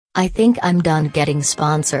I think I'm done getting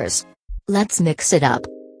sponsors. Let's mix it up.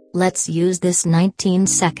 Let's use this 19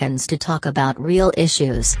 seconds to talk about real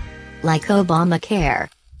issues. Like Obamacare.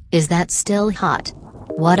 Is that still hot?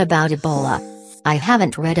 What about Ebola? I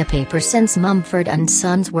haven't read a paper since Mumford and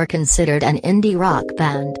Sons were considered an indie rock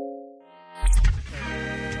band.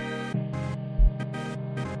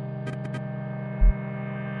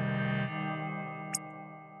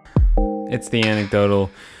 It's the Anecdotal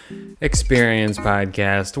Experience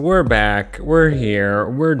Podcast. We're back. We're here.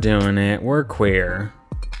 We're doing it. We're queer.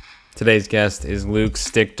 Today's guest is Luke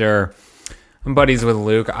Stichter. I'm buddies with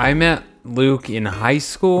Luke. I met Luke in high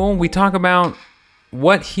school. We talk about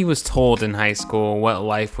what he was told in high school, what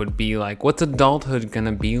life would be like, what's adulthood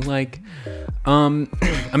gonna be like.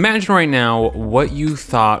 Imagine right now where you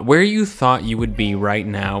thought you would be right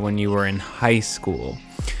now when you were in high school.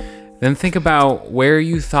 Then think about where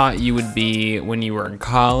you thought you would be when you were in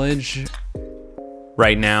college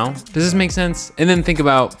right now. Does this make sense? And then think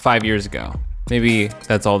about 5 years ago. Maybe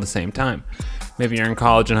that's all the same time. Maybe you're in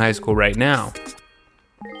college and high school right now.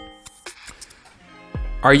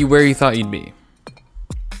 Are you where you thought you'd be?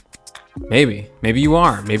 Maybe. Maybe you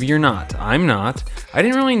are. Maybe you're not. I'm not. I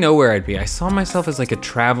didn't really know where I'd be. I saw myself as like a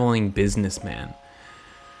traveling businessman.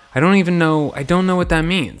 I don't know what that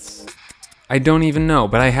means. I don't even know,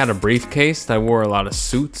 but I had a briefcase. I wore a lot of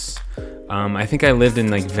suits. I think I lived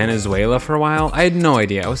in like Venezuela for a while. I had no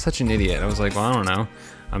idea. I was such an idiot. I was like, well, I don't know.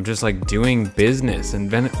 I'm just like doing business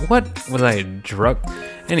and what was I drunk?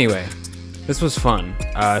 Anyway, this was fun.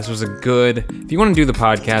 This was a good. If you want to do the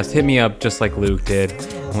podcast, hit me up just like Luke did.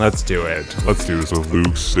 Let's do it. Let's do this with Luke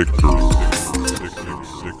Stichter.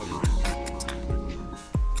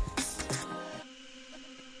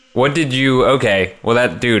 What did you? Okay,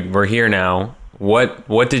 well dude, we're here now.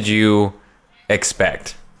 What did you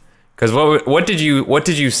expect? Because what did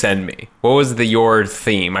you send me? What was your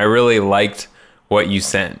theme? I really liked what you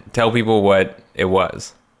sent. Tell people what it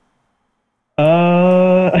was.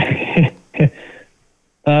 Yeah.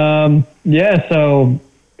 So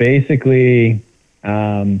basically,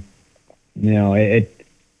 the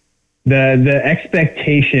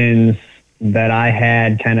expectations that I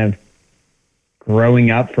had kind of growing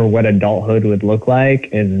up for what adulthood would look like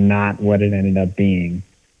is not what it ended up being.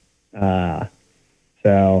 So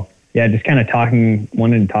yeah, just kind of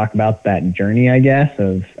wanted to talk about that journey, I guess,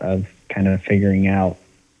 of kind of figuring out,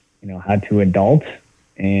 how to adult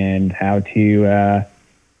and how to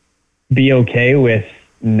be okay with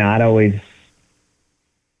not always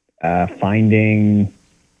finding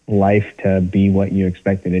life to be what you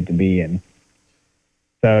expected it to be. And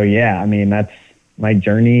so, yeah, I mean, that's my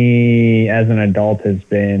journey as an adult has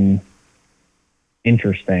been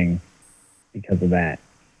interesting because of that.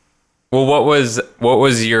 Well, what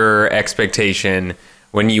was your expectation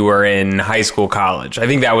when you were in high school, college? I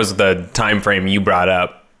think that was the time frame you brought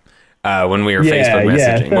up when we were Facebook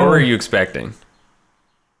messaging. So, what were you expecting?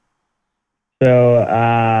 So,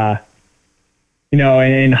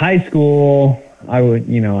 in high school,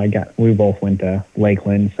 we both went to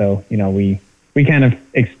Lakeland, so we kind of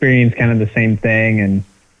experienced kind of the same thing, and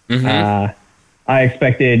I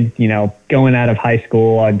expected, going out of high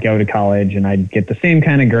school, I'd go to college and I'd get the same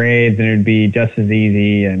kind of grades and it'd be just as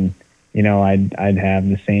easy, and I'd have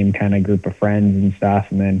the same kind of group of friends and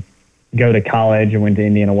stuff, and then go to college. I went to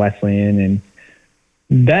Indiana Wesleyan, and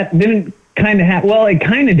that didn't kind of happen. Well, it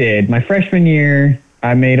kind of did. My freshman year,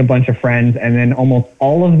 I made a bunch of friends, and then almost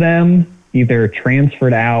all of them either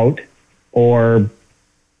transferred out or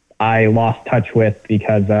I lost touch with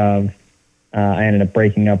because of I ended up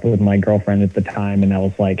breaking up with my girlfriend at the time, and that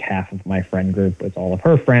was like half of my friend group was all of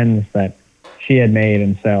her friends that she had made.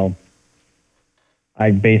 And so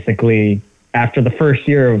I basically, after the first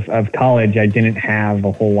year of college, I didn't have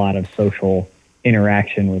a whole lot of social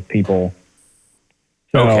interaction with people.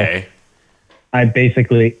 So okay. I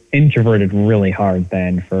basically introverted really hard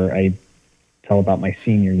then till about my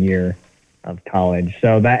senior year of college.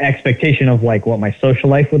 So that expectation of like what my social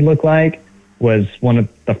life would look like was one of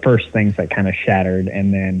the first things that kind of shattered.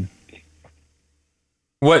 And then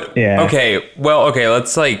what? Yeah. Okay. Well, okay.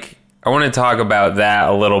 I want to talk about that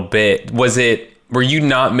a little bit. Were you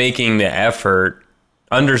not making the effort,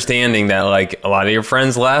 understanding that like a lot of your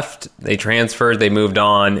friends left, they transferred, they moved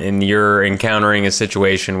on, and you're encountering a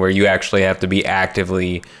situation where you actually have to be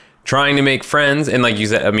actively trying to make friends? And like you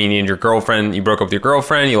said, I mean, you broke up with your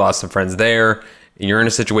girlfriend, you lost some friends there. You're in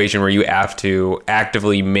a situation where you have to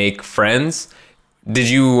actively make friends. Did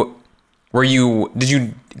you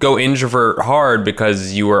go introvert hard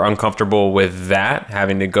because you were uncomfortable with that,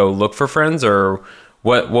 having to go look for friends, or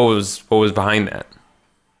what was behind that?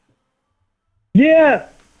 Yeah,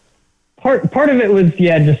 part of it was,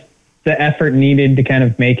 just the effort needed to kind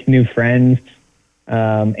of make new friends,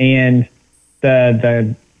 and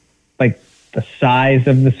the like the size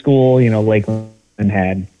of the school. Lakeland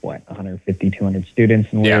had 150, 200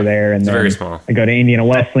 students, and we were there. And it's then very small. I go to Indiana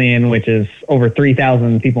Wesleyan, which is over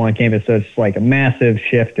 3,000 people on campus, so it's like a massive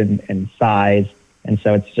shift in size. And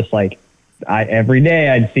so it's just like every day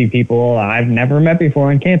I'd see people I've never met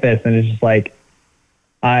before on campus, and it's just like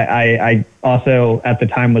I also at the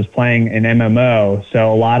time was playing an MMO,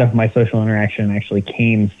 so a lot of my social interaction actually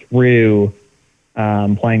came through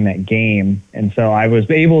playing that game, and so I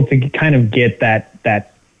was able to kind of get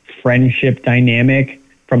that friendship dynamic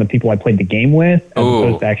from the people I played the game with, as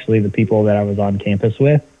opposed to actually the people that I was on campus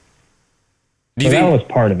with. That was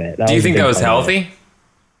part of it. Do you think that was healthy?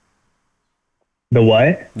 The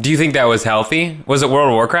what? Do you think that was healthy? Was it World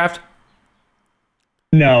of Warcraft?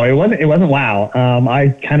 No, it wasn't. It wasn't WoW. I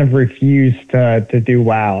kind of refused to do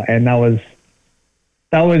WoW, and that was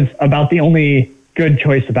about the only good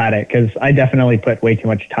choice about it, because I definitely put way too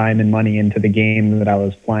much time and money into the game that I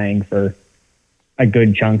was playing for a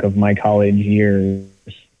good chunk of my college years.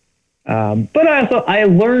 But I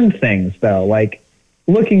learned things though. Like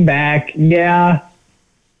looking back,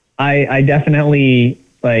 I definitely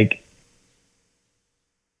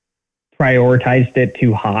prioritized it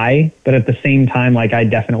too high, but at the same time, I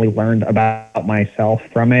definitely learned about myself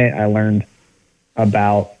from it. I learned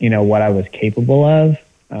about, what I was capable of.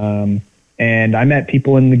 And I met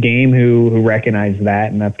people in the game who recognized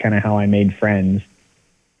that, and that's kind of how I made friends,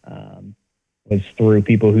 was through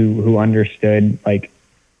people who understood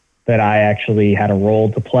that I actually had a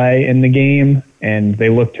role to play in the game, and they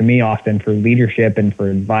looked to me often for leadership and for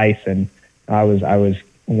advice. And I was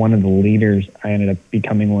one of the leaders. I ended up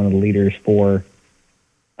becoming one of the leaders for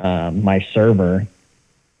my server,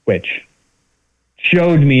 which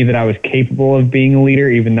showed me that I was capable of being a leader,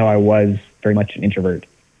 even though I was very much an introvert.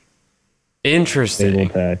 Interesting.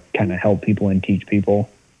 Able to kind of help people and teach people.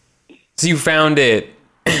 So you found it.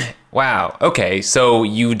 Wow. Okay. So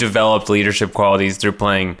you developed leadership qualities through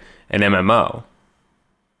playing an MMO.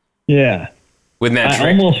 Yeah. With that,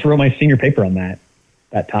 I almost wrote my senior paper on that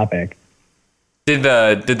topic. Did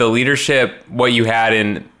the leadership, what you had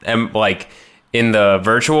in the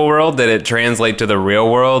virtual world, did it translate to the real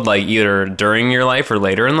world, either during your life or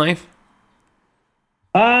later in life?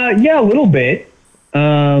 Yeah, a little bit.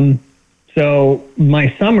 So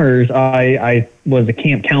my summers, I was a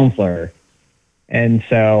camp counselor. And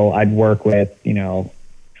so I'd work with, 10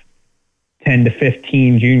 to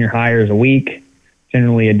 15 junior hires a week,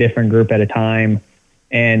 generally a different group at a time.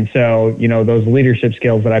 And so, those leadership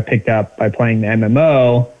skills that I picked up by playing the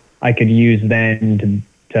MMO, I could use then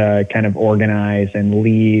to kind of organize and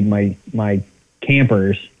lead my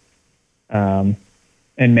campers, and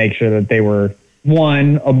make sure that they were,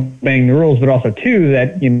 one, obeying the rules, but also two,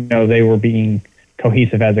 that, they were being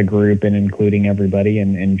cohesive as a group and including everybody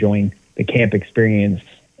and enjoying the camp experience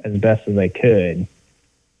as best as I could.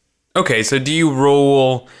 Okay, so do you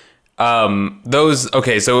roll those?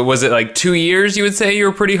 Okay, so was it 2 years you would say you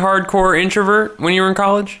were a pretty hardcore introvert when you were in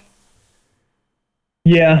college?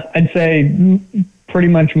 Yeah, I'd say pretty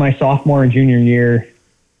much my sophomore and junior year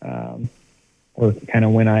were kind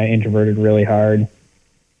of when I introverted really hard.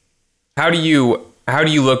 How do you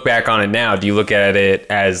look back on it now? Do you look at it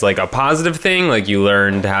as a positive thing, you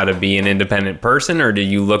learned how to be an independent person, or do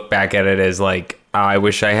you look back at it as I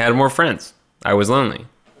wish I had more friends, I was lonely?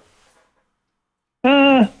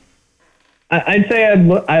 I'd say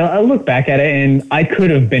I look back at it and I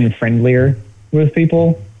could have been friendlier with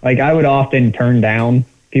people. I would often turn down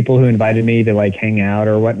people who invited me to hang out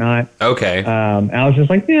or whatnot. Okay. And I was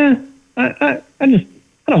just I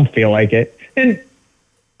don't feel like it. And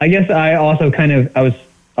I guess I also I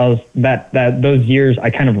was those years I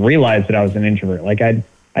kind of realized that I was an introvert.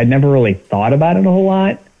 I'd never really thought about it a whole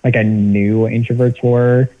lot. I knew what introverts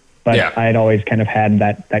were, but yeah. I'd always kind of had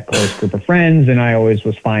that close group of friends, and I always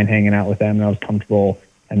was fine hanging out with them, and I was comfortable.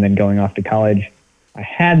 And then going off to college, I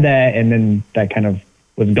had that, and then that kind of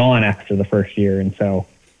was gone after the first year. And so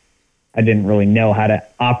I didn't really know how to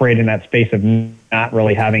operate in that space of not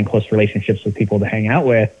really having close relationships with people to hang out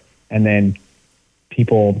with. And then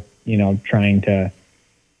people, trying to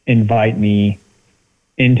invite me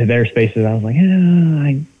into their spaces. I was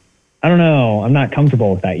I don't know. I'm not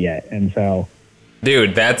comfortable with that yet. And so,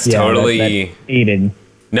 dude, that's totally that aided.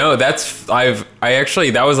 No, I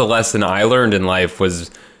actually, that was a lesson I learned in life, was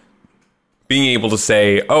being able to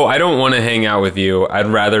say, oh, I don't want to hang out with you. I'd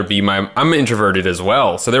rather be I'm introverted as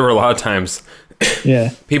well. So there were a lot of times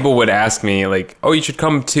people would ask me oh, you should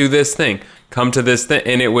come to this thing, And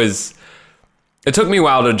it took me a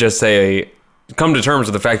while to just say, come to terms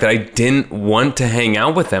with the fact that I didn't want to hang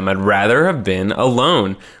out with them. I'd rather have been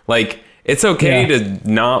alone. Like, it's okay to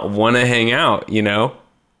not want to hang out, you know?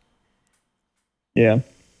 Yeah.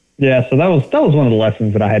 Yeah. So that was one of the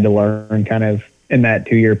lessons that I had to learn kind of in that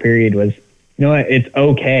 2-year period was, you know what, it's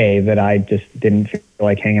okay that I just didn't feel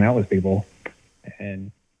like hanging out with people.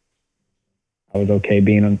 And I was okay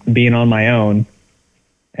being on my own.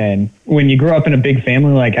 And when you grow up in a big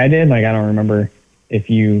family like I did, like I don't remember if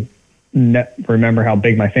you remember how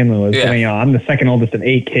big my family was. Yeah. But, you know, I'm the second oldest of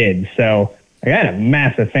 8 kids, so like, I had a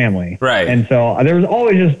massive family. Right. And so I was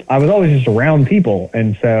always just around people.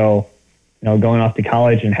 And so, you know, going off to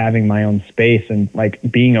college and having my own space and like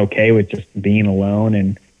being okay with just being alone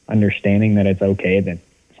and understanding that it's okay that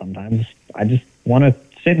sometimes I just want to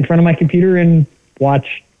sit in front of my computer and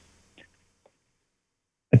watch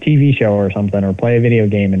a TV show or something or play a video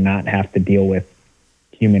game and not have to deal with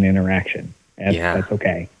human interaction. That's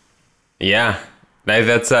okay. Yeah.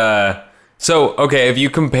 That's so okay, if you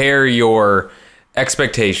compare your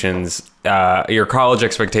expectations, your college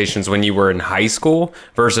expectations when you were in high school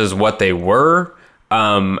versus what they were,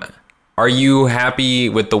 are you happy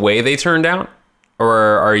with the way they turned out?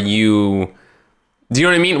 Or are you, do you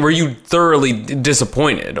know what I mean? Were you thoroughly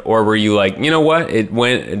disappointed? Or were you like, you know what? It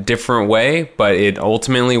went a different way, but it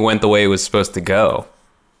ultimately went the way it was supposed to go?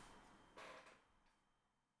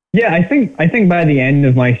 Yeah, I think by the end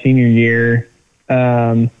of my senior year,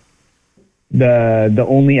 the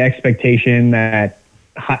only expectation that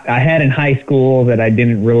I had in high school that I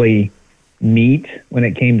didn't really meet when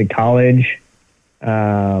it came to college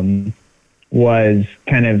was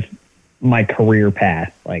kind of my career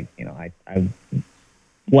path. Like, you know, I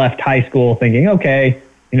left high school thinking, okay,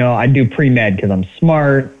 you know, I do pre-med because I'm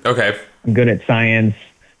smart. Okay. I'm good at science.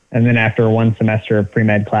 And then after one semester of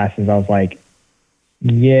pre-med classes, I was like,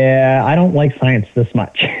 yeah, I don't like science this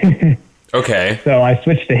much. Okay. So I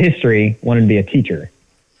switched to history, wanted to be a teacher.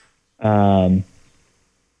 But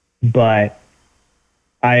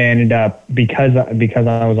I ended up, because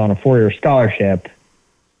I was on a 4-year scholarship,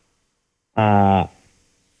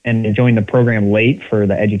 and I joined the program late for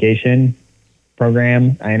the education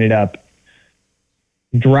program, I ended up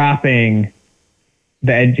dropping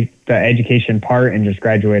the education part and just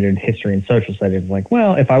graduated history and social studies. Like,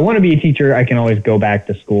 well, if I want to be a teacher, I can always go back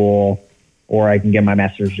to school or I can get my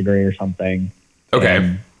master's degree or something.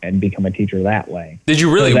 Okay. And become a teacher that way. Did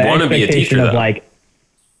you really want to be a teacher though? Like,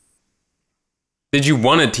 did you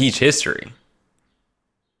want to teach history?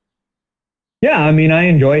 Yeah, I mean, I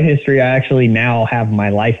enjoy history. I actually now have my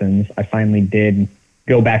license. I finally did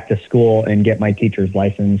go back to school and get my teacher's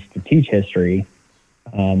license to teach history,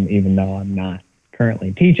 even though I'm not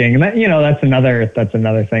currently teaching. And that, you know, that's another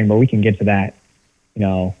thing, but we can get to that, you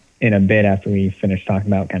know, in a bit after we finish talking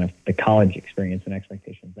about kind of the college experience and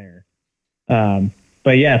expectations there.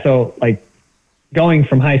 But yeah, so like going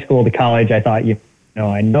from high school to college, I thought, you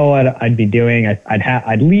know what I'd be doing.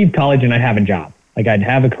 I'd leave college and I'd have a job. Like I'd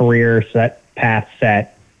have a career path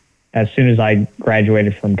set as soon as I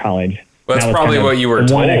graduated from college. Well, that's probably what you were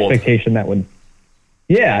told. One expectation that would,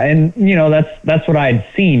 yeah. And you know, that's what I'd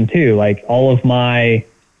seen too. Like all of my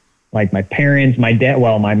parents, my dad,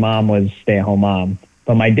 well, my mom was stay-at-home mom,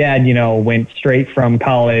 but my dad, you know, went straight from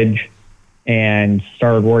college and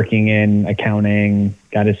started working in accounting,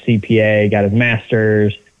 got his CPA, got his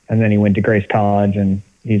master's, and then he went to Grace College and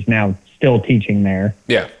he's now still teaching there.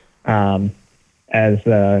 Yeah. As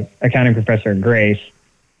the accounting professor at Grace.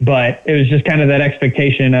 But it was just kind of that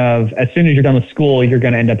expectation of as soon as you're done with school, you're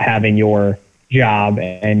going to end up having your job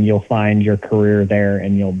and you'll find your career there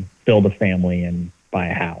and you'll build a family and buy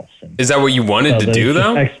a house. And is that what you wanted to do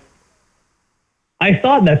though? I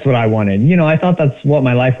thought that's what I wanted. You know, I thought that's what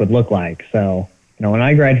my life would look like. So, you know, when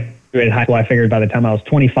I graduated high school, I figured by the time I was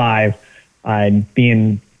 25, I'd be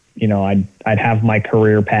in, you know, I'd have my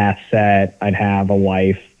career path set. I'd have a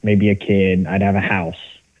wife, maybe a kid. I'd have a house.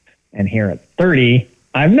 And here at 30,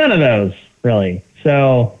 I have none of those really.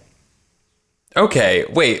 So. Okay,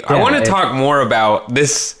 wait, yeah, I want to talk more about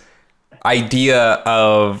this idea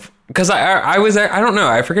of, because I don't know,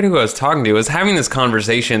 I forget who I was talking to. I was having this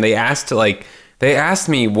conversation. They asked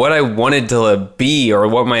me what I wanted to be or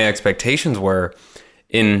what my expectations were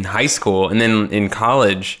in high school and then in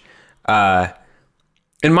college.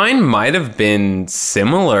 And mine might have been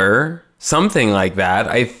similar, something like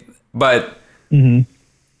that. But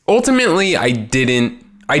ultimately I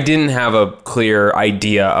didn't have a clear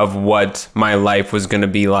idea of what my life was going to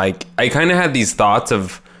be like. I kind of had these thoughts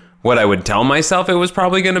of what I would tell myself it was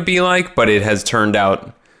probably going to be like, but it has turned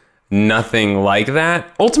out nothing like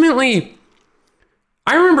that. Ultimately,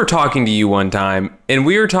 I remember talking to you one time and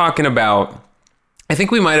we were talking about I think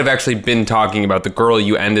we might have actually been talking about the girl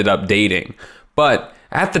you ended up dating. But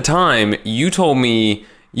at the time, you told me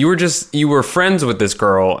you were friends with this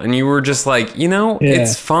girl and you were just like,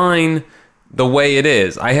 it's fine the way it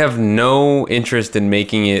is. I have no interest in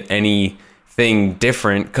making it anything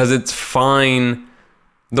different because it's fine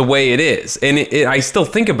the way it is. And I still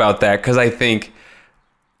think about that because I think,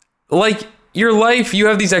 like, your life, you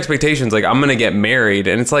have these expectations, like, I'm going to get married.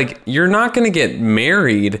 And it's like, you're not going to get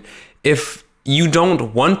married if you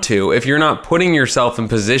don't want to, if you're not putting yourself in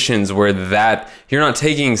positions where you're not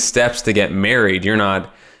taking steps to get married. You're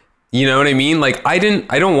not, you know what I mean? Like, I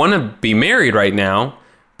don't want to be married right now.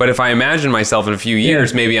 But if I imagine myself in a few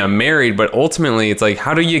years, maybe I'm married. But ultimately, it's like,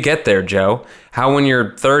 how do you get there, Joe? How, when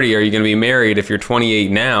you're 30, are you going to be married if you're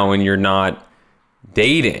 28 now and you're not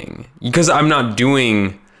dating? Because I'm not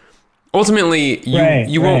doing... Ultimately,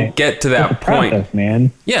 you won't get to that point. Process,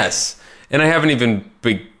 man. Yes. And I haven't even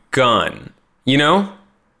begun, you know?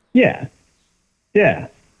 Yeah. Yeah.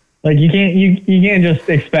 Like, you can't just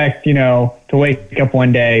expect, to wake up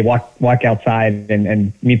one day, walk outside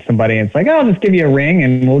and meet somebody and it's like, oh, I'll just give you a ring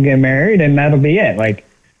and we'll get married and that'll be it. Like,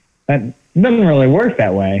 that doesn't really work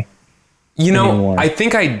that way. Anymore. I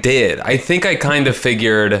think I did. I think I kind of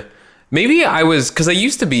figured maybe I was, because I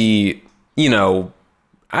used to be,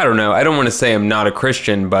 I don't know. I don't want to say I'm not a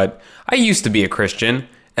Christian, but I used to be a Christian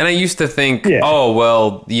and I used to think, oh,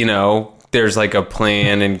 well, there's like a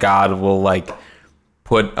plan and God will like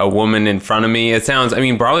put a woman in front of me. It sounds,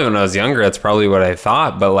 probably when I was younger, that's probably what I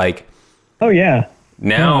thought, but like, oh yeah.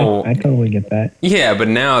 Now I totally get that. Yeah, but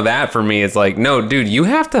now that for me, it's like, no, dude, you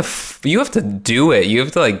have to do it. You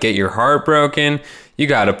have to like get your heart broken. You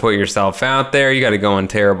got to put yourself out there. You got to go on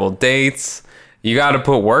terrible dates. You got to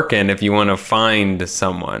put work in if you want to find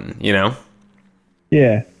someone,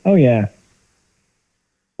 Yeah. Oh yeah.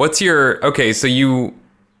 What's your, okay, so you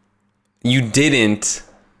didn't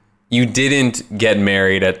get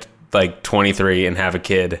married at like 23 and have a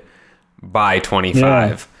kid by 25.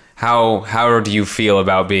 Yeah. How do you feel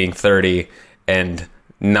about being 30 and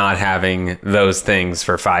not having those things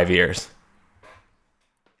for 5 years?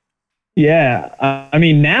 Yeah.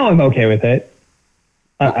 Now I'm okay with it.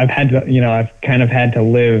 I've had to, I've kind of had to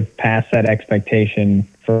live past that expectation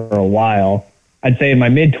for a while. I'd say in my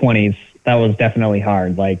mid-20s, that was definitely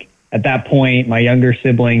hard. Like, at that point, my younger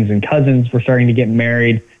siblings and cousins were starting to get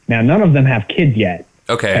married. Now, none of them have kids yet.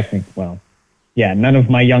 Okay. None of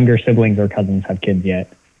my younger siblings or cousins have kids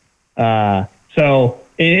yet. So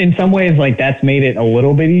in some ways, like, that's made it a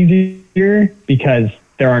little bit easier because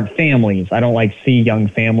there aren't families. I don't like see young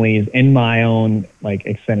families in my own like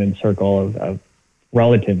extended circle of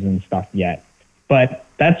relatives and stuff yet, but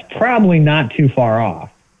that's probably not too far off.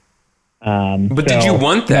 But did you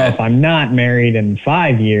want that? If I'm not married in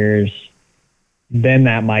 5 years, then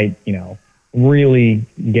that might, really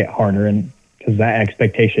get harder. And because that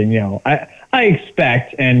expectation, I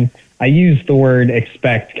expect, and I use the word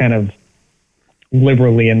expect kind of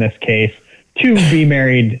liberally in this case, to be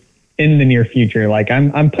married in the near future. Like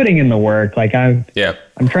I'm putting in the work. Like I'm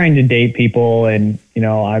trying to date people, and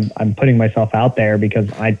I'm putting myself out there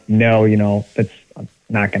because I know that's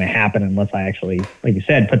not going to happen unless I actually, like you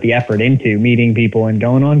said, put the effort into meeting people and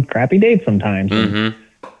going on crappy dates sometimes. Mm-hmm.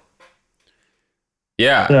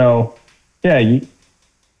 Yeah. So, yeah.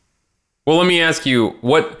 Well, let me ask you,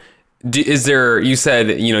 is there, you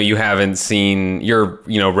said, you haven't seen your,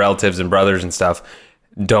 relatives and brothers and stuff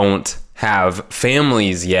don't have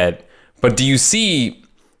families yet, but do you see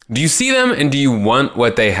them and do you want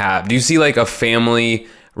what they have? Do you see like a family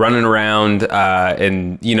running around,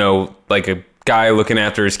 and, like a guy looking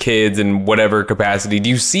after his kids in whatever capacity?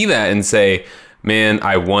 Do you see that and say, man,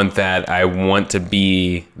 I want that. I want to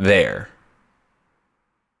be there?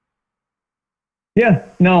 Yeah,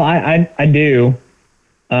 no, I do.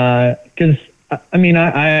 Cause I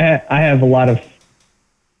have a lot of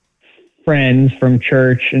friends from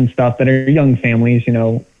church and stuff that are young families,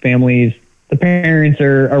 families, the parents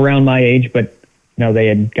are around my age, but they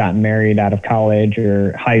had gotten married out of college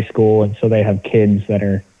or high school. And so they have kids that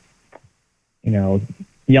are,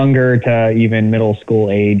 younger to even middle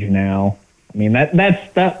school age now.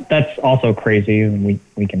 That's also crazy. And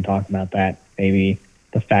we can talk about that. Maybe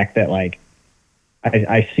the fact that like,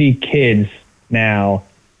 I see kids now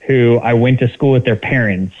who I went to school with their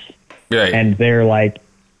parents, right, and they're like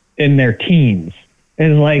in their teens.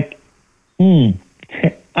 It's like, I'm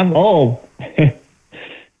old.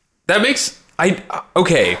 That makes,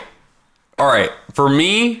 okay. All right. For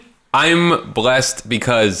me, I'm blessed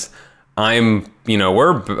because I'm,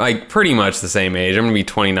 we're like pretty much the same age. I'm going to be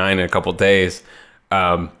 29 in a couple days.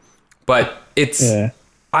 But it's,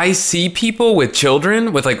 I see people with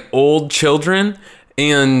children, with like old children,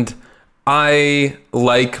 And I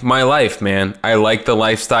like my life, man. I like the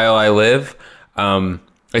lifestyle I live.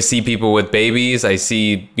 I see people with babies. I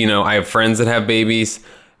see, I have friends that have babies.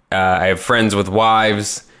 I have friends with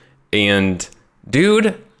wives. And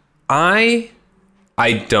dude, I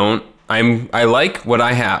like what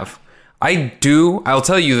I have. I'll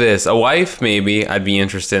tell you this, a wife, maybe I'd be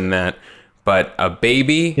interested in that, but a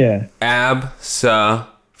baby, Yeah.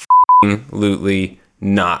 Absolutely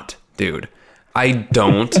not, dude. I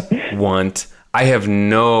have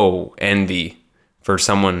no envy for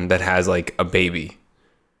someone that has like a baby.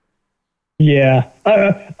 Yeah.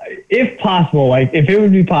 If possible, like if it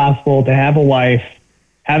would be possible to have a wife,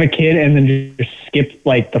 have a kid, and then just skip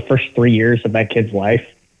like the first 3 years of that kid's life,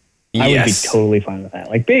 I would be totally fine with that.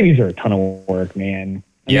 Like babies are a ton of work, man.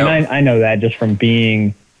 I mean, I know that just from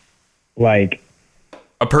being like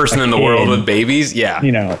a person in the world with babies. Yeah.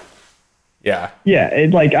 Yeah. Yeah.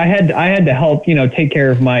 It, like I had to help, take care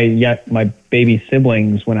of my baby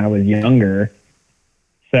siblings when I was younger.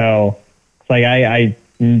 So it's like I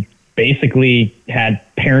basically had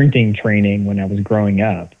parenting training when I was growing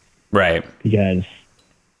up. Right. Because.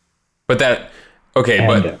 But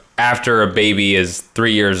after a baby is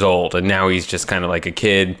 3 years old and now he's just kind of like a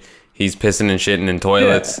kid, he's pissing and shitting in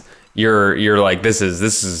toilets. Yeah. You're like, this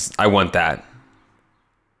is, I want that.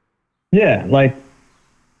 Yeah. Like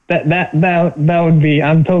that would be,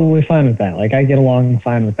 I'm totally fine with that. Like I get along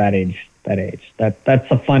fine with that age.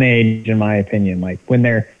 That's a fun age in my opinion. Like when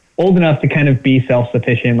they're old enough to kind of be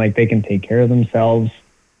self-sufficient, like they can take care of themselves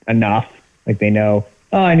enough. Like they know,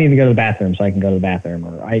 oh, I need to go to the bathroom, so I can go to the bathroom,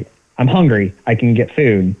 or I'm hungry, I can get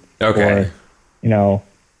food. Okay. Or,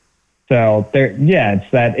 so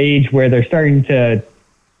it's that age where they're starting to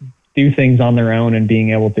do things on their own and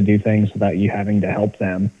being able to do things without you having to help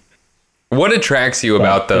them. What attracts you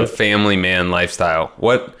about the family man lifestyle?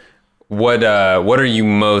 What are you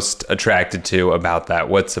most attracted to about that?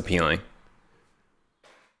 What's appealing?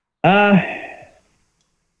 Yeah,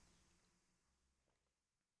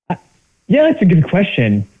 that's a good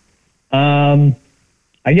question. I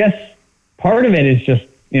guess part of it is just,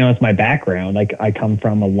 it's my background. Like I come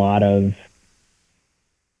from a lot of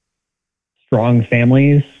strong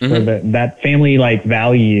families, where that family like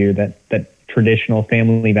value, that traditional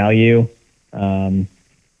family value,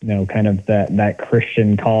 kind of that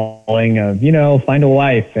Christian calling of, find a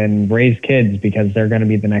wife and raise kids because they're going to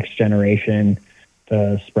be the next generation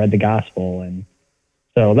to spread the gospel. And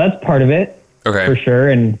so that's part of it, for sure.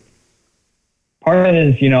 And part of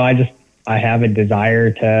it is, I have a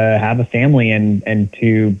desire to have a family and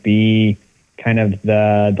to be kind of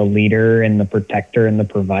the leader and the protector and the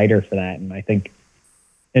provider for that. And I think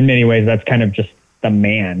in many ways that's kind of just the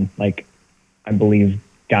man. Like I believe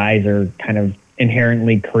guys are kind of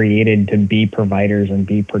inherently created to be providers and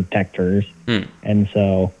be protectors. And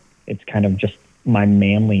so it's kind of just my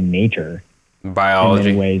manly nature,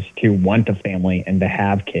 biology, in many ways, to want a family and to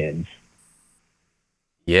have kids.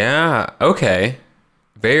 Yeah. Okay.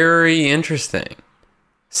 Very interesting.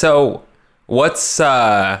 So what's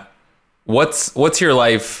your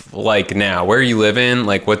life like now? Where are you living?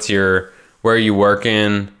 Like where are you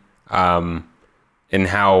working? And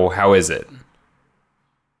how is it?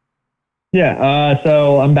 Yeah.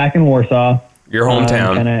 So I'm back in Warsaw. Your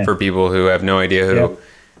hometown, for people who have no idea who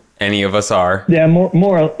any of us are. Yeah. More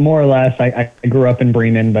or less. I grew up in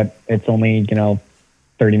Bremen, but it's only,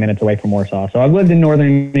 30 minutes away from Warsaw. So I've lived in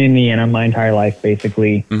northern Indiana my entire life,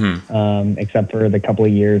 basically, except for the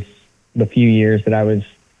few years that I was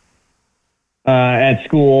at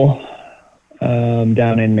school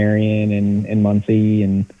down in Marion and Muncie.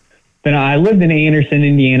 And then I lived in Anderson,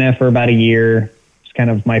 Indiana for about a year. It's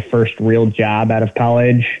kind of my first real job out of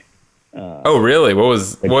college. Oh, really? Where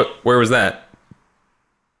was that?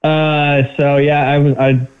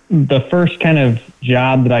 The first kind of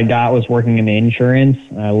job that I got was working in insurance.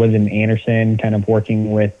 I lived in Anderson, kind of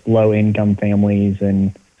working with low-income families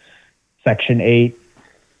and Section 8,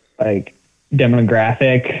 like,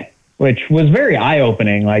 demographic, which was very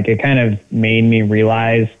eye-opening. Like, it kind of made me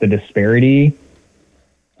realize the disparity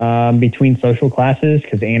between social classes,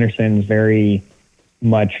 because Anderson's very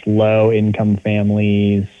much low-income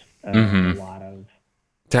families, a lot of...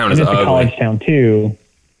 Town is ugly. It's a college town, too.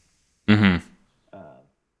 Mm-hmm.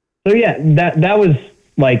 So yeah, that was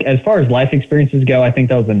like, as far as life experiences go, I think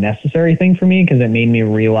that was a necessary thing for me because it made me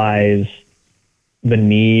realize the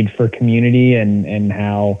need for community and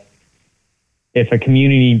how if a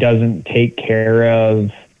community doesn't take care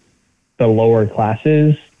of the lower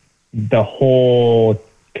classes, the whole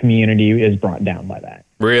community is brought down by that.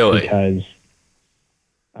 Really? Because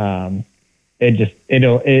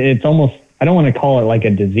it's almost, I don't want to call it like a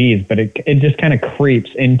disease, but it just kind of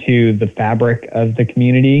creeps into the fabric of the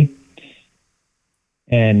community,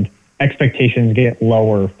 and expectations get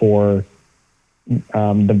lower for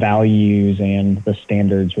the values and the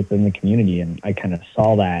standards within the community. And I kind of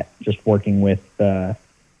saw that just working with the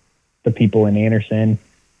people in Anderson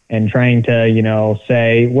and trying to,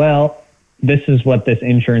 say, well, this is what this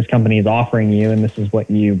insurance company is offering you, and this is what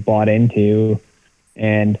you bought into.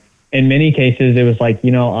 And in many cases, it was like,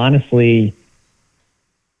 honestly,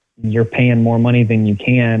 you're paying more money than you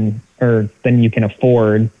can or than you can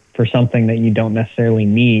afford for something that you don't necessarily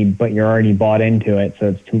need, but you're already bought into it, so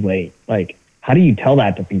it's too late. Like, how do you tell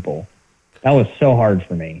that to people? That was so hard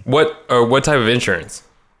for me. What type of insurance?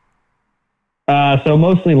 So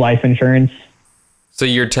mostly life insurance. So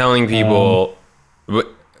you're telling people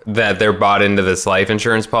that they're bought into this life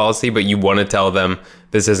insurance policy, but you want to tell them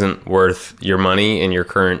this isn't worth your money and your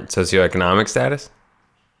current socioeconomic status?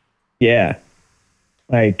 Yeah.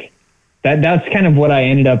 Like that's kind of what I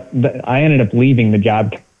ended up leaving the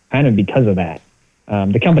job kind of because of that.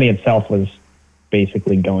 The company itself was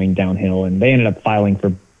basically going downhill, and they ended up filing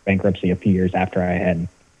for bankruptcy a few years after I had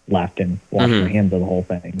left and washed my hands of the whole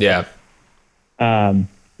thing. Yeah.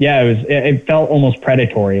 It felt almost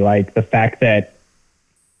predatory. Like the fact that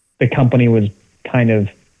the company was kind of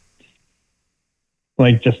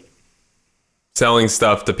like just selling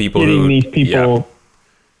stuff to people these people.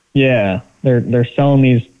 Yeah. They're selling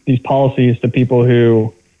these policies to people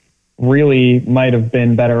who really might have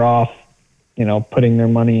been better off, putting their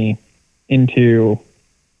money into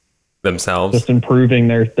themselves, just improving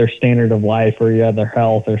their standard of life or their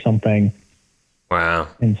health or something. Wow.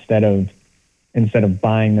 Instead of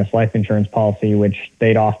buying this life insurance policy, which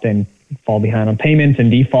they'd often fall behind on payments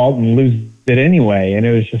and default and lose it anyway. And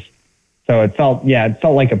it was just, so it felt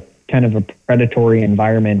like a kind of a predatory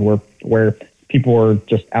environment where people were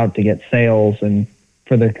just out to get sales and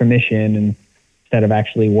for their commission, and instead of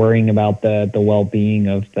actually worrying about the well-being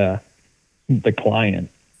of the client.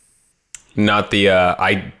 Not the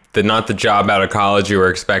job out of college you were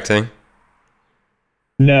expecting?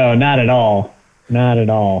 No, not at all. Not at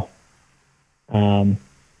all. And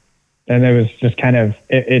it was just kind of,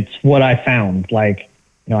 it's what I found. Like,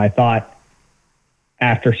 I thought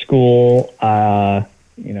after school, I'd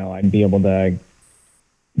be able to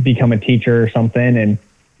become a teacher or something, and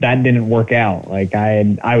that didn't work out. Like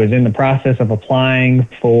I was in the process of applying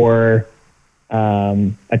for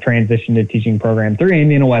a transition to teaching program through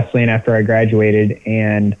Indiana Wesleyan after I graduated,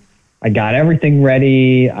 and I got everything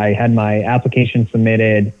ready. I had my application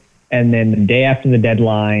submitted, and then the day after the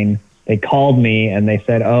deadline, they called me and they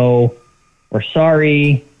said, "Oh, we're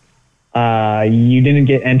sorry. You didn't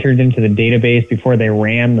get entered into the database before they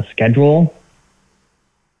ran the schedule.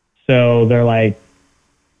 So they're like,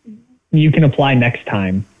 you can apply next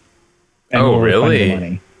time." And oh, we'll refund really? your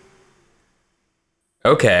money.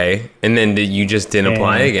 Okay. And then you just didn't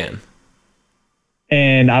apply again?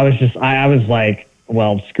 And I was like,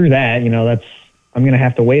 well, screw that. I'm going to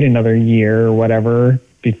have to wait another year or whatever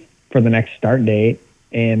for the next start date.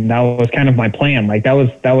 And that was kind of my plan. Like that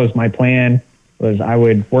was my plan, was I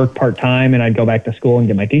would work part-time and I'd go back to school and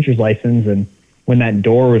get my teacher's license. And when that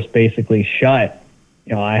door was basically shut,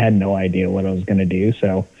 I had no idea what I was going to do.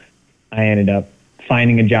 So I ended up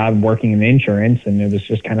finding a job working in insurance, and it was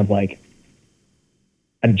just kind of like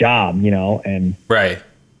a job, and right.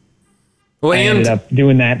 Well, I ended up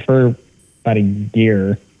doing that for about a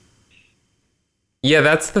year. Yeah,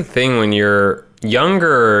 that's the thing. When you're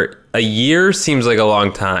younger, a year seems like a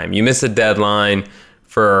long time. You miss a deadline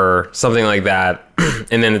for something like that,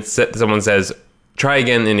 and then someone says, try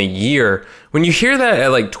again in a year. When you hear that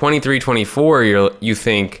at like 23, 24, you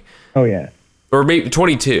think, oh yeah, or maybe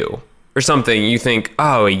 22 or something, you think,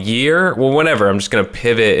 oh, a year? Well, whatever, I'm just going to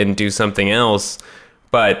pivot and do something else.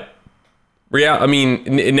 But now,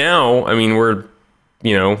 we're,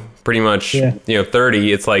 pretty much,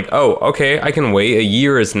 30. It's like, oh, okay, I can wait. A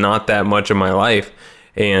year is not that much of my life.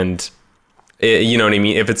 And you know what I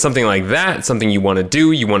mean? If it's something like that, something you want to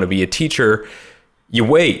do, you want to be a teacher, you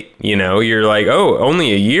wait, you're like, oh,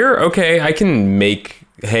 only a year? Okay, I can make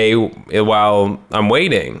hay while I'm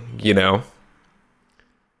waiting,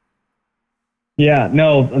 Yeah,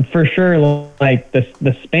 no, for sure. Like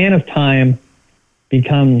the span of time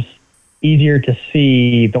becomes easier to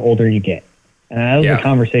see the older you get. And that was a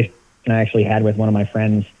conversation I actually had with one of my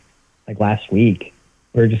friends like last week.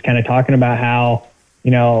 We were just kind of talking about how,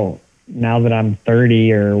 now that I'm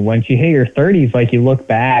 30, or once you hit your 30s, like you look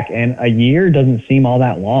back and a year doesn't seem all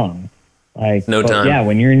that long. Like, no time. Yeah,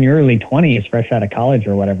 when you're in your early 20s, fresh out of college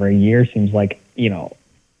or whatever, a year seems like,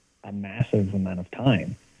 a massive amount of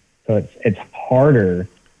time. So it's harder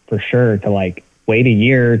for sure to like wait a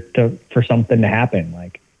year for something to happen.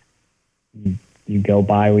 Like you go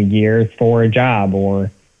by a year for a job,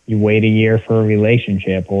 or you wait a year for a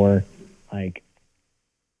relationship, or like,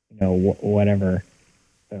 whatever.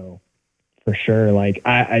 So for sure, like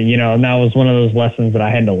I and that was one of those lessons that I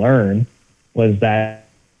had to learn, was that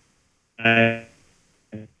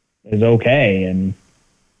is okay, and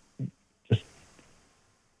just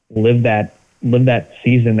live that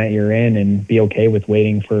season that you're in, and be okay with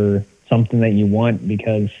waiting for something that you want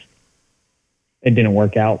because it didn't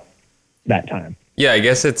work out that time. Yeah, I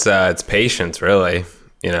guess it's patience, really,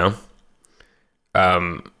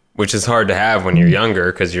 which is hard to have when you're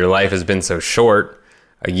younger because your life has been so short.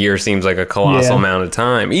 A year seems like a colossal amount of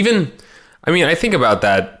time. Even, I mean, I think about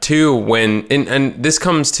that too when, and this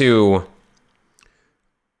comes to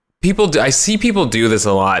people. I see people do this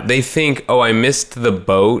a lot. They think, oh, I missed the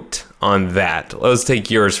boat on that. Let's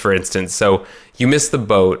take yours, for instance. So you missed the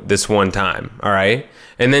boat this one time, all right?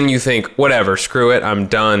 And then you think, whatever, screw it, I'm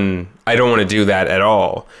done. I don't want to do that at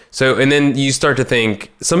all. So, and then you start to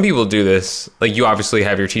think, some people do this, like you obviously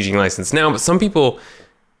have your teaching license now, but some people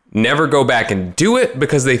never go back and do it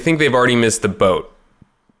because they think they've already missed the boat.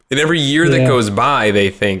 And every year that goes by, they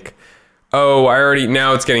think, oh,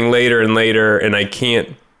 now it's getting later and later, and I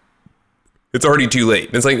can't, it's already too late.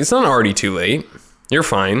 And it's like, it's not already too late. You're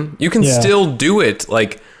fine. You can still do it.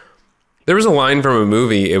 Like, there was a line from a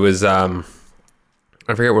movie. It was, I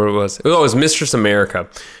forget what it was. Oh, it was Mistress America.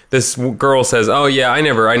 This girl says, oh yeah, I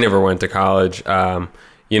never went to college.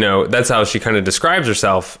 That's how she kind of describes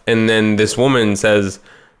herself. And then this woman says,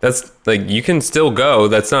 that's like, you can still go.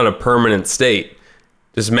 That's not a permanent state.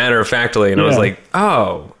 Just matter of factly. And I was like,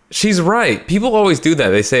 oh, she's right. People always do that.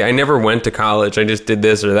 They say, I never went to college. I just did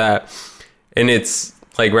this or that. And it's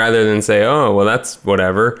like, rather than say, oh, well, that's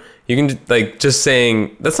whatever. You can like just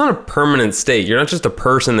saying, that's not a permanent state. You're not just a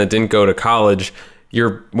person that didn't go to college.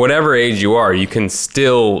 You're whatever age you are, you can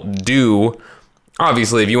still do.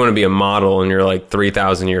 Obviously, if you want to be a model and you're like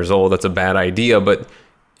 3,000 years old, that's a bad idea, but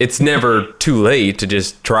it's never too late to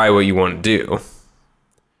just try what you want to do.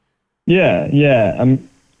 Yeah.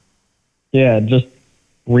 Just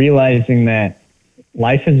realizing that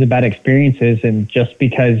life is about experiences, and just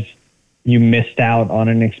because you missed out on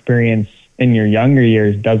an experience in your younger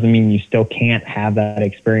years doesn't mean you still can't have that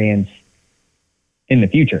experience in the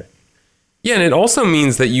future. Yeah, and it also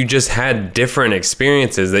means that you just had different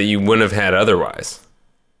experiences that you wouldn't have had otherwise.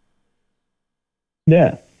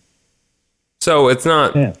 Yeah. So it's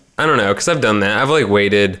not, I don't know, because I've done that. I've like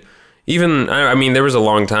waited. Even, I mean, there was a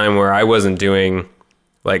long time where I wasn't doing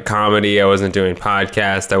like comedy. I wasn't doing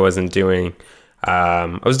podcast. I wasn't doing,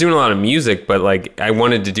 I was doing a lot of music, but like I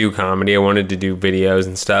wanted to do comedy. I wanted to do videos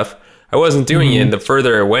and stuff. I wasn't doing it. And the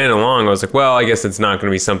further it went along, I was like, well, I guess it's not going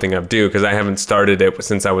to be something I do because I haven't started it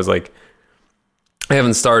since I was like, I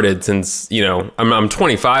haven't started since, I'm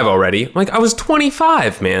 25 already. I'm like, I was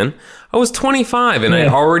 25, man. I was 25 and I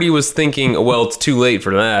already was thinking, well, it's too late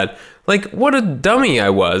for that. Like, what a dummy I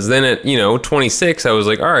was. Then at, 26, I was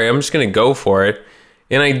like, all right, I'm just going to go for it.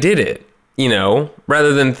 And I did it,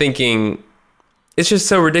 rather than thinking, it's just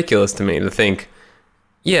so ridiculous to me to think,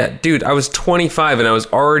 yeah, dude, I was 25 and I was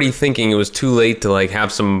already thinking it was too late to like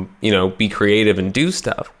have some, be creative and do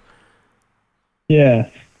stuff. Yeah.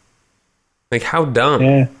 Like, how dumb.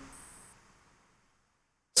 Yeah.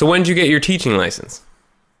 So when did you get your teaching license?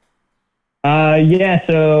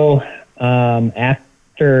 So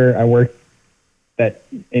after I worked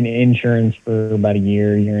in insurance for about a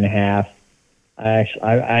year and a half,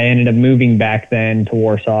 I ended up moving back then to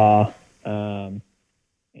Warsaw,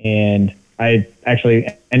 and I actually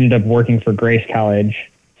ended up working for Grace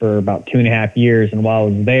College for about 2.5 years. And while I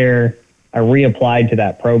was there, I reapplied to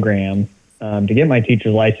that program to get my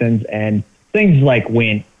teacher's license, and things like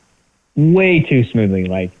went way too smoothly.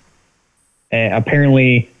 Like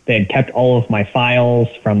apparently they had kept all of my files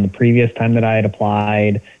from the previous time that I had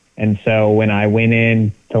applied. And so when I went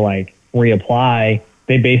in to like reapply,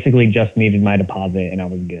 they basically just needed my deposit and I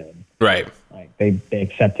was good. Right. Like they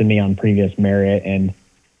accepted me on previous merit. And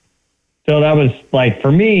so that was like,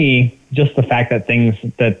 for me, just the fact that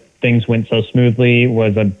things went so smoothly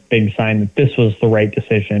was a big sign that this was the right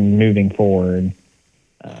decision moving forward.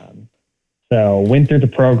 So went through the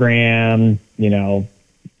program,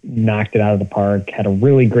 knocked it out of the park, had a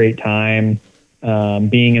really great time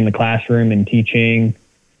being in the classroom and teaching.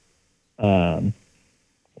 And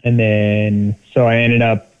then, so I ended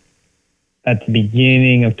up at the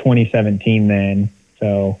beginning of 2017 then.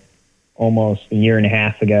 So almost a year and a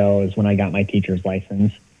half ago is when I got my teacher's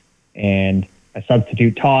license. And I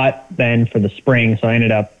substitute taught then for the spring. So I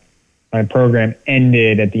ended up, my program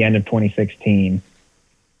ended at the end of 2016.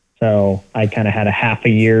 So I kind of had a half a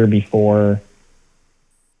year before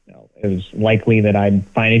it was likely that I'd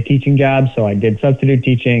find a teaching job. So I did substitute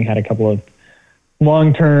teaching, had a couple of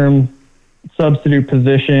long-term substitute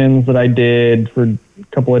positions that I did for a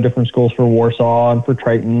couple of different schools for Warsaw and for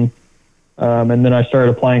Triton. And then I started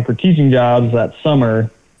applying for teaching jobs that summer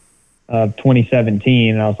of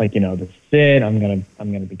 2017. And I was like, this is it. I'm going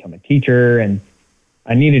to become a teacher. And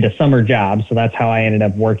I needed a summer job. So that's how I ended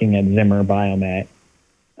up working at Zimmer Biomet.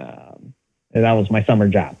 And that was my summer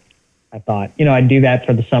job. I thought, I'd do that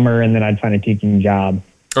for the summer and then I'd find a teaching job.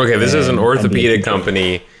 Okay, this is an orthopedic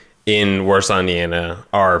company in Warsaw, Indiana,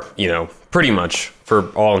 pretty much for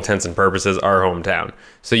all intents and purposes, our hometown.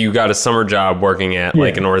 So you got a summer job working at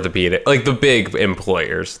like an orthopedic, like the big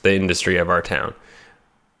employers, the industry of our town.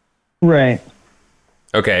 Right.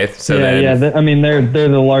 Okay, so they're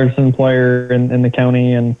the largest employer in the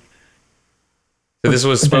county, and so this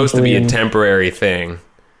was supposed to be a temporary thing,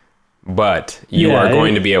 but you are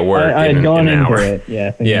going to be at work I had gone in an into hour. it,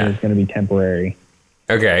 thinking it was going to be temporary.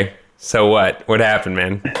 Okay, so what happened,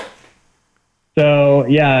 man? So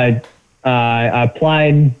I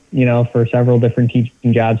applied, for several different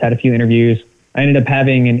teaching jobs, had a few interviews. I ended up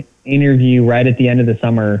having an interview right at the end of the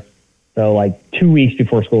summer, so like 2 weeks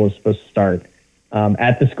before school was supposed to start.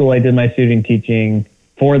 At the school I did my student teaching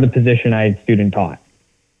for the position I had student taught,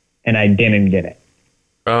 and I didn't get it.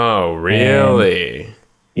 Oh, really?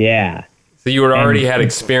 Yeah. So you already had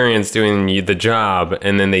experience doing the job,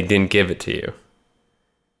 and then they didn't give it to you.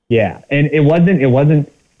 Yeah, and it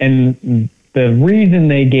wasn't, and the reason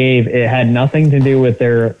they gave, it had nothing to do with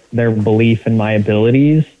their belief in my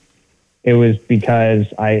abilities. It was because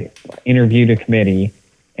I interviewed a committee,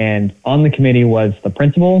 and on the committee was the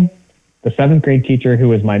principal, the seventh grade teacher who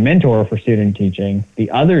was my mentor for student teaching,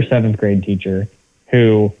 the other seventh grade teacher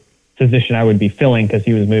who position I would be filling because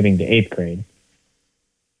he was moving to eighth grade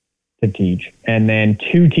to teach, and then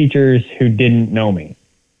two teachers who didn't know me.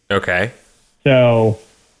 Okay. So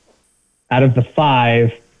out of the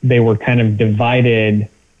five, they were kind of divided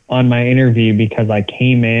on my interview because I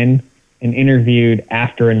came in and interviewed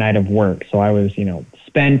after a night of work. So I was,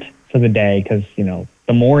 spent for the day because,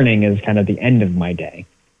 the morning is kind of the end of my day.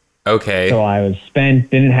 Okay. So I was spent,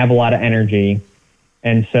 didn't have a lot of energy.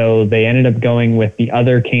 And so they ended up going with the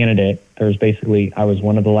other candidate. I was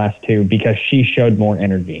one of the last two because she showed more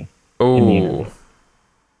energy. Oh.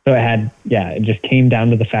 So it just came down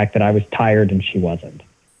to the fact that I was tired and she wasn't.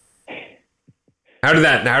 How did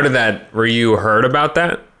that, were you heard about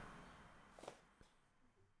that?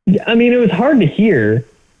 I mean, it was hard to hear,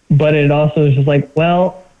 but it also was just like,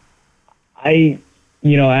 well,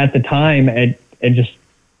 at the time,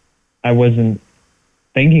 I wasn't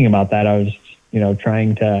thinking about that. I was,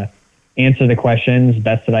 trying to answer the questions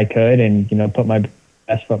best that I could and, put my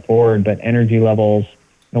best foot forward. But energy levels,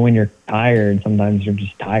 when you're tired, sometimes you're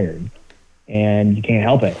just tired and you can't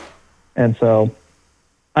help it. And so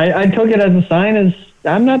I took it as a sign as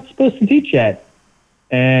I'm not supposed to teach yet.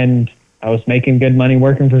 And I was making good money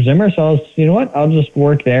working for Zimmer. So I was, you know what, I'll just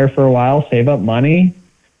work there for a while, save up money,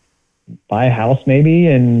 buy a house maybe,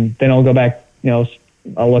 and then I'll go back,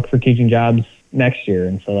 I'll look for teaching jobs next year.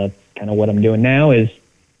 And so that's kind of what I'm doing now, is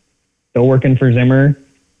still working for Zimmer,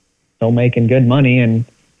 still making good money. And,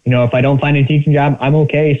 if I don't find a teaching job, I'm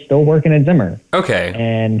okay still working at Zimmer. Okay.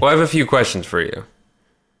 And I have a few questions for you.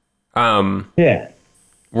 Yeah.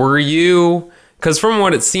 Were you, because from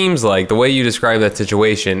what it seems like, the way you describe that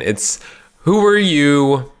situation, who were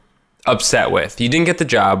you upset with? You didn't get the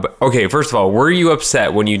job. Okay, first of all, were you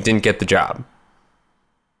upset when you didn't get the job?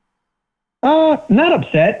 Not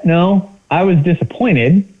upset, no. I was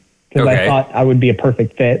disappointed because I thought I would be a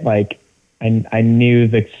perfect fit. Like, I knew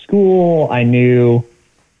the school, I knew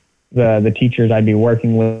the teachers I'd be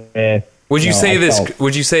working with. Would you say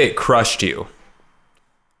would you say it crushed you?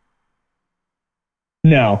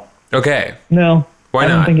 No. Okay. No. Why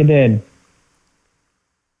not? I don't think it did.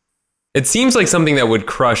 It seems like something that would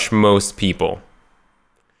crush most people.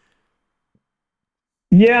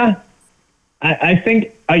 Yeah. I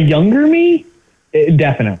think a younger me,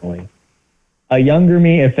 definitely. A younger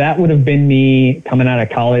me, if that would have been me coming out of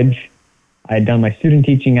college, I had done my student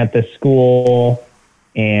teaching at this school,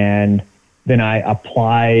 and then I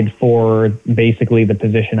applied for basically the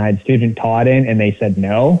position I had student taught in, and they said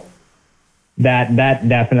no. That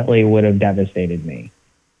definitely would have devastated me.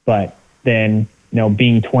 But then,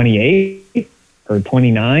 being 28 or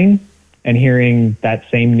 29 and hearing that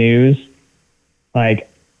same news, like,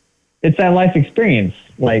 it's that life experience.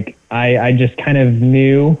 Like, I just kind of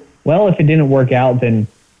knew, well, if it didn't work out, then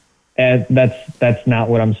that's not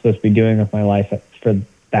what I'm supposed to be doing with my life for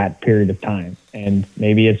that period of time. And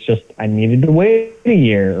maybe it's just I needed to wait a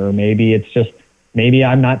year, or maybe it's just maybe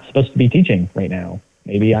I'm not supposed to be teaching right now.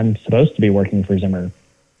 Maybe I'm supposed to be working for Zimmer.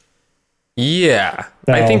 Yeah.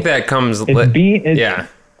 So I think that comes...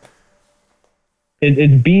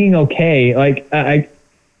 it's being okay. Like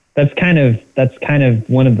that's kind of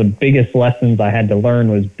one of the biggest lessons I had to learn,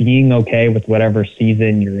 was being okay with whatever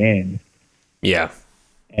season you're in. Yeah.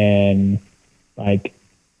 And like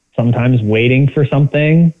sometimes waiting for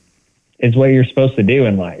something is what you're supposed to do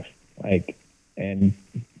in life. Like, and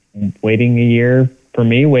waiting a year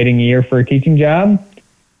for a teaching job,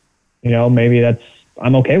 maybe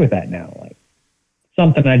I'm okay with that now. Like,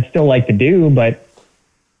 something I'd still like to do, but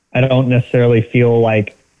I don't necessarily feel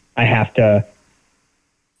like I have to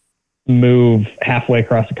move halfway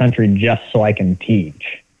across the country just so I can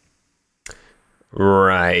teach.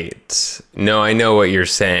 Right. No, I know what you're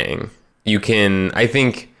saying. I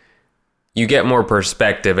think you get more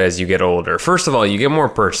perspective as you get older. First of all, you get more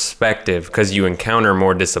perspective because you encounter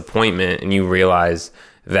more disappointment and you realize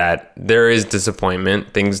that there is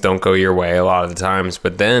disappointment. Things don't go your way a lot of the times,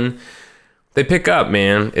 but then they pick up,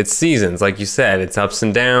 man. It's seasons. Like you said, it's ups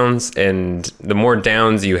and downs. And the more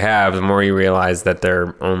downs you have, the more you realize that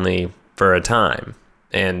they're only for a time.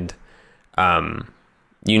 And,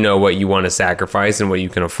 you know what you want to sacrifice and what you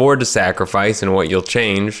can afford to sacrifice and what you'll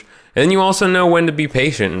change. And then you also know when to be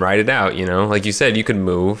patient and ride it out, Like you said, you could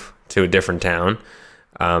move to a different town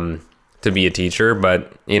to be a teacher,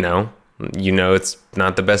 but, it's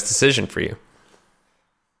not the best decision for you.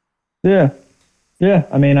 Yeah. Yeah.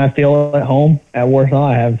 I mean, I feel at home at Warsaw.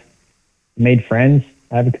 I have made friends.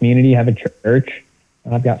 I have a community. I have a church.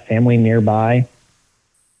 I've got family nearby.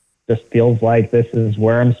 Just feels like this is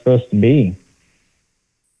where I'm supposed to be.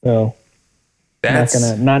 So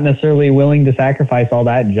not necessarily willing to sacrifice all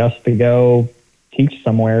that just to go teach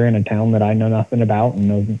somewhere in a town that I know nothing about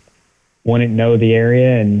and wouldn't know the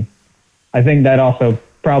area. And I think that also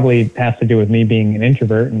probably has to do with me being an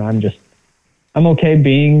introvert, and I'm okay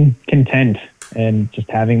being content and just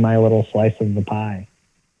having my little slice of the pie.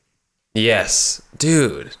 Yes,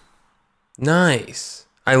 dude. Nice.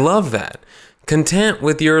 I love that. Content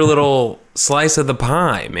with your little slice of the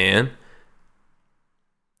pie, man.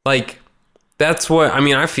 Like, that's what,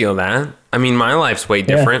 I feel that. My life's way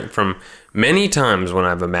different from many times when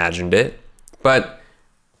I've imagined it. But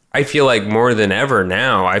I feel like more than ever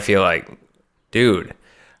now, I feel like, dude,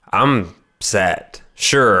 I'm set.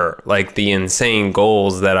 Sure, like the insane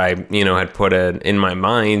goals that I, had put in my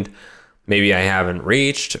mind, maybe I haven't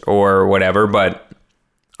reached or whatever, but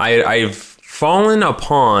I've fallen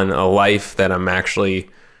upon a life that I'm actually,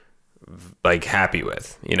 like, happy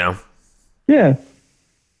with, Yeah.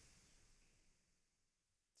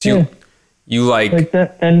 You like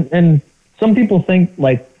that, and some people think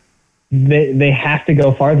like they have to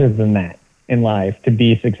go farther than that in life to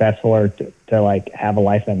be successful or to like have a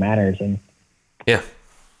life that matters, and yeah,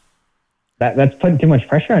 that's putting too much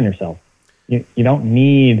pressure on yourself. You don't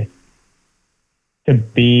need to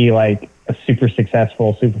be like a super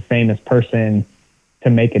successful, super famous person to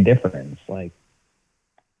make a difference. Like,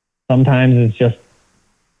 sometimes it's just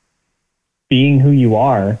being who you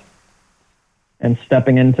are and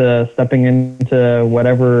stepping into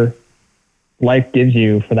whatever life gives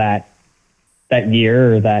you for that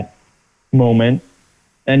year or that moment,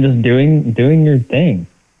 and just doing your thing,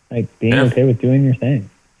 like being okay with doing your thing.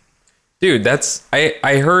 Dude, that's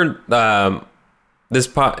I heard this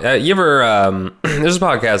you ever there's a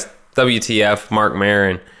podcast, WTF, Mark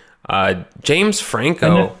Maron, James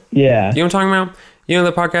Franco. Yeah, you know what I'm talking about? You know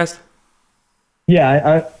the podcast?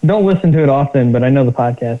 Yeah, I don't listen to it often, but I know the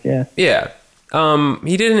podcast. Yeah.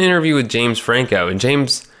 He did an interview with James Franco, and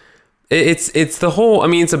James, it's the whole,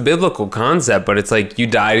 it's a biblical concept, but it's like you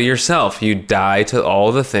die to yourself. You die to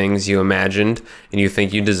all the things you imagined and you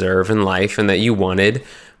think you deserve in life and that you wanted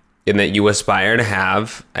and that you aspire to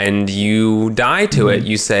have, and you die to it.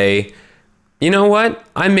 You say, you know what?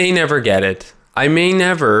 I may never get it. I may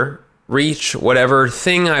never reach whatever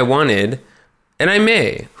thing I wanted, and I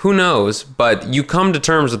may. Who knows? But you come to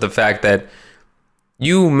terms with the fact that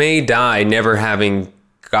you may die never having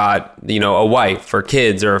got, a wife or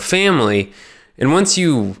kids or a family. And once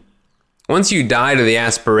you die to the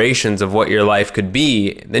aspirations of what your life could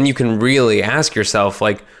be, then you can really ask yourself,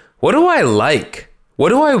 like, what do I like?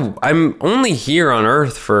 I'm only here on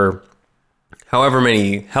earth for however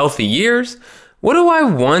many healthy years. What do I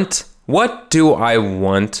want? What do I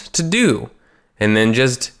want to do? And then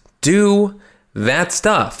just do that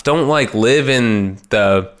stuff. Don't like live in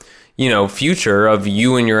the future of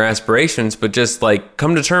you and your aspirations, but just like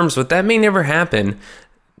come to terms with that may never happen.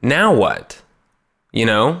 Now what?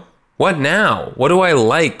 What What now? What do I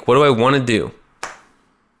like? What do I want to do?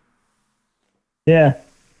 Yeah.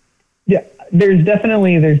 Yeah. There's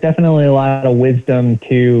definitely a lot of wisdom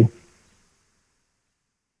to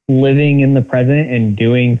living in the present and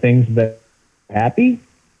doing things that are happy,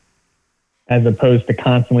 as opposed to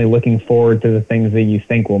constantly looking forward to the things that you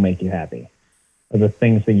think will make you happy, or the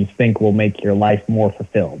things that you think will make your life more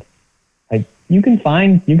fulfilled. Like you can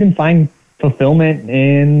find fulfillment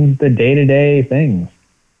in the day-to-day things.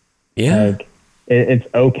 Yeah. Like it's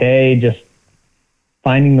okay just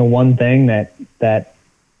finding the one thing that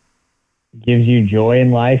gives you joy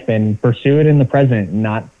in life and pursue it in the present, and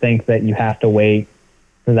not think that you have to wait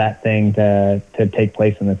for that thing to take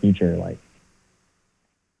place in the future. Like,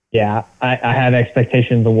 yeah, I have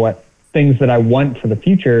expectations of what things that I want for the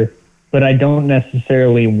future, but I don't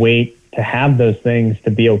necessarily wait to have those things to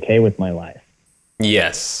be okay with my life.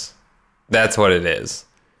 Yes, that's what it is.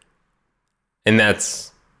 And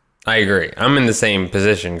I agree. I'm in the same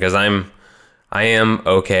position because I am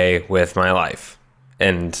okay with my life.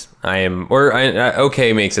 And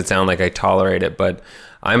okay makes it sound like I tolerate it, but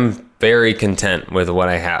I'm very content with what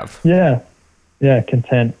I have. Yeah. Yeah,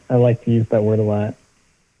 content. I like to use that word a lot.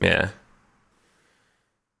 Yeah.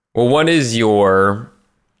 Well, what is your,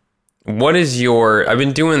 I've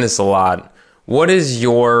been doing this a lot. What is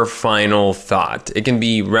your final thought? It can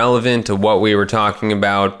be relevant to what we were talking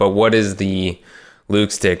about, but what is the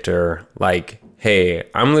Luke Stichter like? Hey,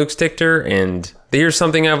 I'm Luke Stichter, and here's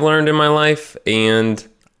something I've learned in my life, and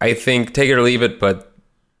I think take it or leave it, but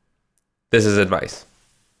this is advice.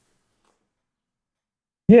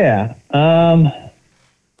 Yeah.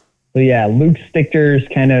 Luke Stichter's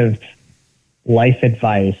kind of life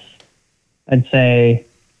advice, I'd say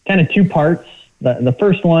kind of two parts. The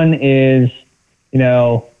first one is,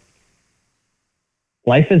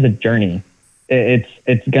 life is a journey.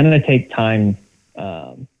 It's going to take time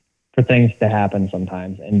for things to happen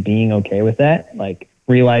sometimes, and being okay with that, like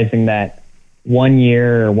realizing that 1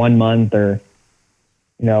 year or 1 month or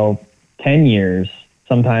 10 years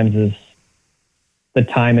sometimes is the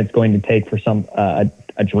time it's going to take for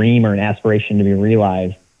a dream or an aspiration to be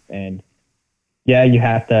realized. And yeah, you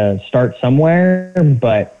have to start somewhere,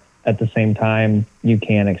 but at the same time, you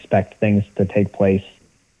can't expect things to take place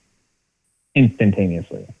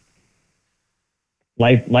instantaneously.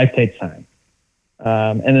 Life takes time.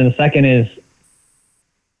 And then the second is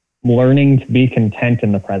learning to be content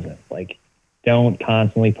in the present. Like, don't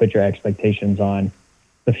constantly put your expectations on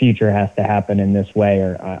the future has to happen in this way,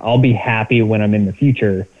 or I'll be happy when I'm in the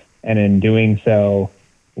future. And in doing so,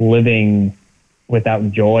 living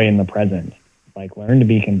without joy in the present. Like, learn to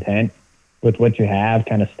be content with what you have,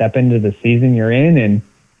 kind of step into the season you're in,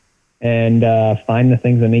 and find the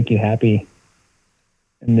things that make you happy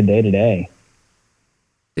in the day to day.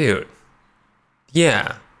 Dude.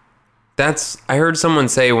 Yeah. I heard someone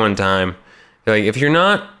say one time, like, if you're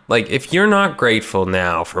not grateful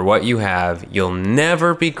now for what you have, you'll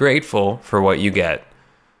never be grateful for what you get.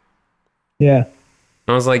 Yeah.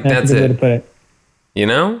 I was like, That's that's a good way it. to put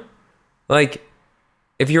it. Like,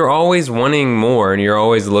 if you're always wanting more and you're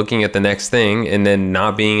always looking at the next thing and then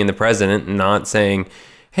not being in the present and not saying,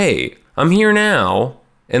 hey, I'm here now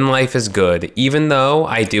and life is good, even though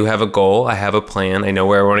I do have a goal, I have a plan, I know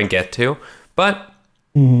where I want to get to, but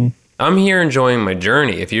I'm here enjoying my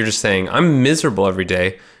journey. If you're just saying, I'm miserable every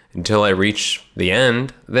day until I reach the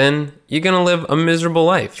end, then you're going to live a miserable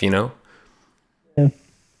life, Yeah,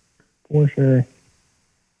 for sure.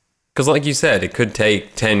 Because like you said, it could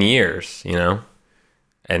take 10 years,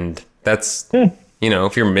 and that's,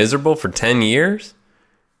 if you're miserable for 10 years,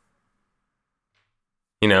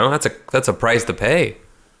 that's a price to pay.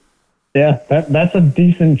 Yeah, that's a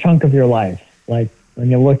decent chunk of your life. Like, when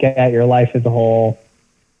you look at your life as a whole,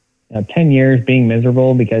 10 years being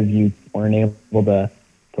miserable because you weren't able to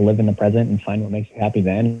live in the present and find what makes you happy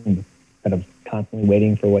then, instead of constantly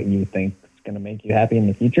waiting for what you think is going to make you happy in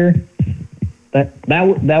the future,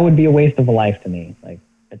 that would be a waste of a life to me. Like,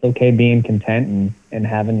 it's okay being content and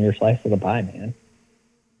having your slice of the pie, man.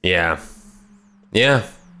 Yeah. Yeah.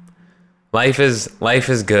 Life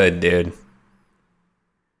is good, dude.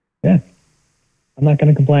 Yeah. I'm not going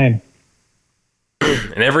to complain.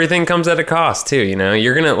 And everything comes at a cost too,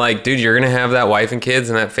 You're going to you're going to have that wife and kids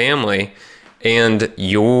and that family, and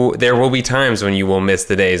there will be times when you will miss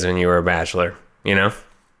the days when you were a bachelor,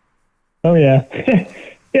 Oh yeah.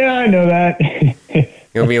 Yeah, I know that.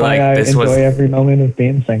 You'll be like, I enjoy every moment of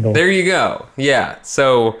being single. There you go. Yeah.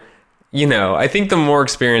 So, I think the more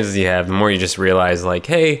experiences you have, the more you just realize, like,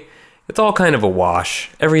 hey, it's all kind of a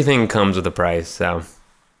wash. Everything comes with a price. So,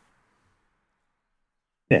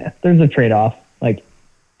 yeah, there's a trade-off. Like,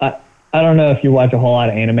 I don't know if you watch a whole lot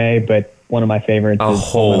of anime, but one of my favorites A is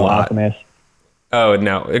whole Fullmetal lot. Alchemist. Oh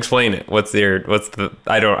no, explain it.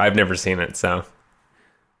 I've never seen it, so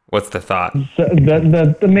what's the thought? So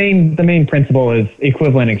the main principle is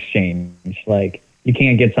equivalent exchange. Like, you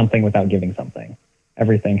can't get something without giving something.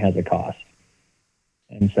 Everything has a cost.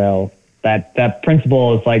 And so that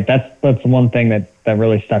principle is like, that's one thing that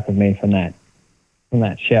really stuck with me from that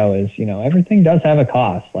show is, everything does have a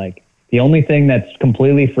cost. Like, the only thing that's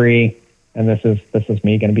completely free, and this is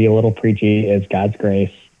me going to be a little preachy, is God's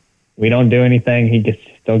grace. We don't do anything. He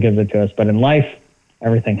still gives it to us. But in life,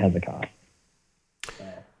 everything has a cost. So.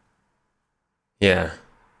 Yeah.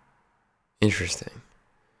 Interesting.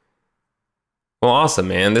 Well, awesome,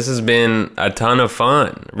 man. This has been a ton of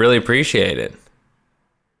fun. Really appreciate it.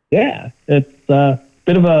 Yeah, it's a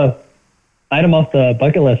bit of a item off the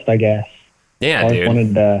bucket list, I guess. Yeah, I always dude.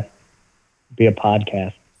 wanted to be a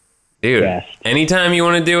podcast. Dude, guest. anytime you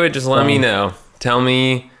want to do it, just let me know. Tell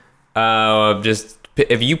me,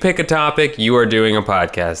 if you pick a topic, you are doing a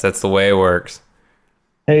podcast. That's the way it works.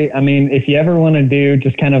 Hey, I mean, if you ever want to do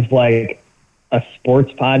just kind of like a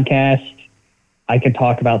sports podcast, I could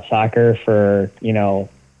talk about soccer for,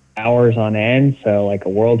 hours on end. So like a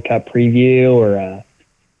World Cup preview or a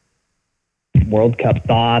World Cup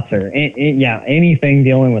thoughts or anything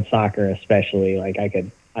dealing with soccer, especially. Like I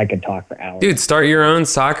could talk for hours. Dude, start your own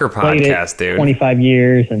soccer Played podcast, it dude. 25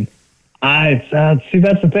 years, and see,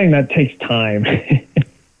 that's the thing, that takes time.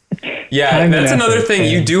 Yeah, Time that's and another effort, thing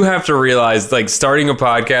man. you do have to realize, like starting a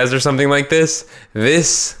podcast or something like this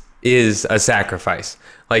is a sacrifice.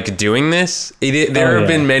 Like doing this, there have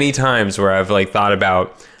been many times where I've like thought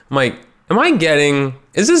about, I'm like,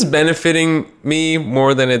 is this benefiting me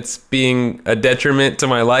more than it's being a detriment to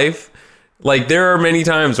my life? Like there are many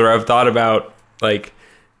times where I've thought about like,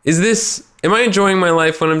 am I enjoying my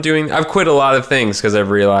life when I'm doing, I've quit a lot of things because I've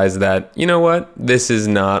realized that, you know what, this is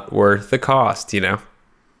not worth the cost,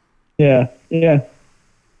 Yeah.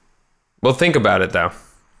 Well, think about it though.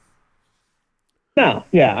 No,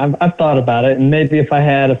 yeah, I've thought about it, and maybe if I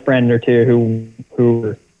had a friend or two who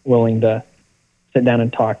were willing to sit down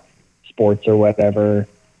and talk sports or whatever.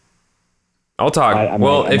 I'll talk.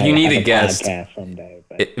 If you need a guest, podcast someday,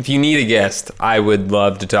 but. if you need a guest, I would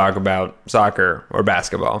love to talk about soccer or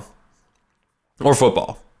basketball or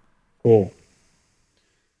football. Cool.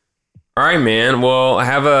 All right, man.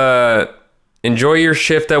 Well, enjoy your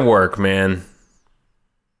shift at work, man.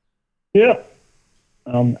 Yeah.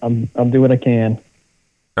 I'll do what I can.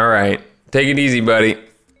 All right. Take it easy, buddy.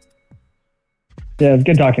 Yeah, it's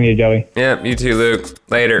good talking to you, Joey. Yeah, you too, Luke.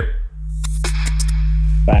 Later.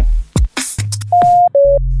 Bye.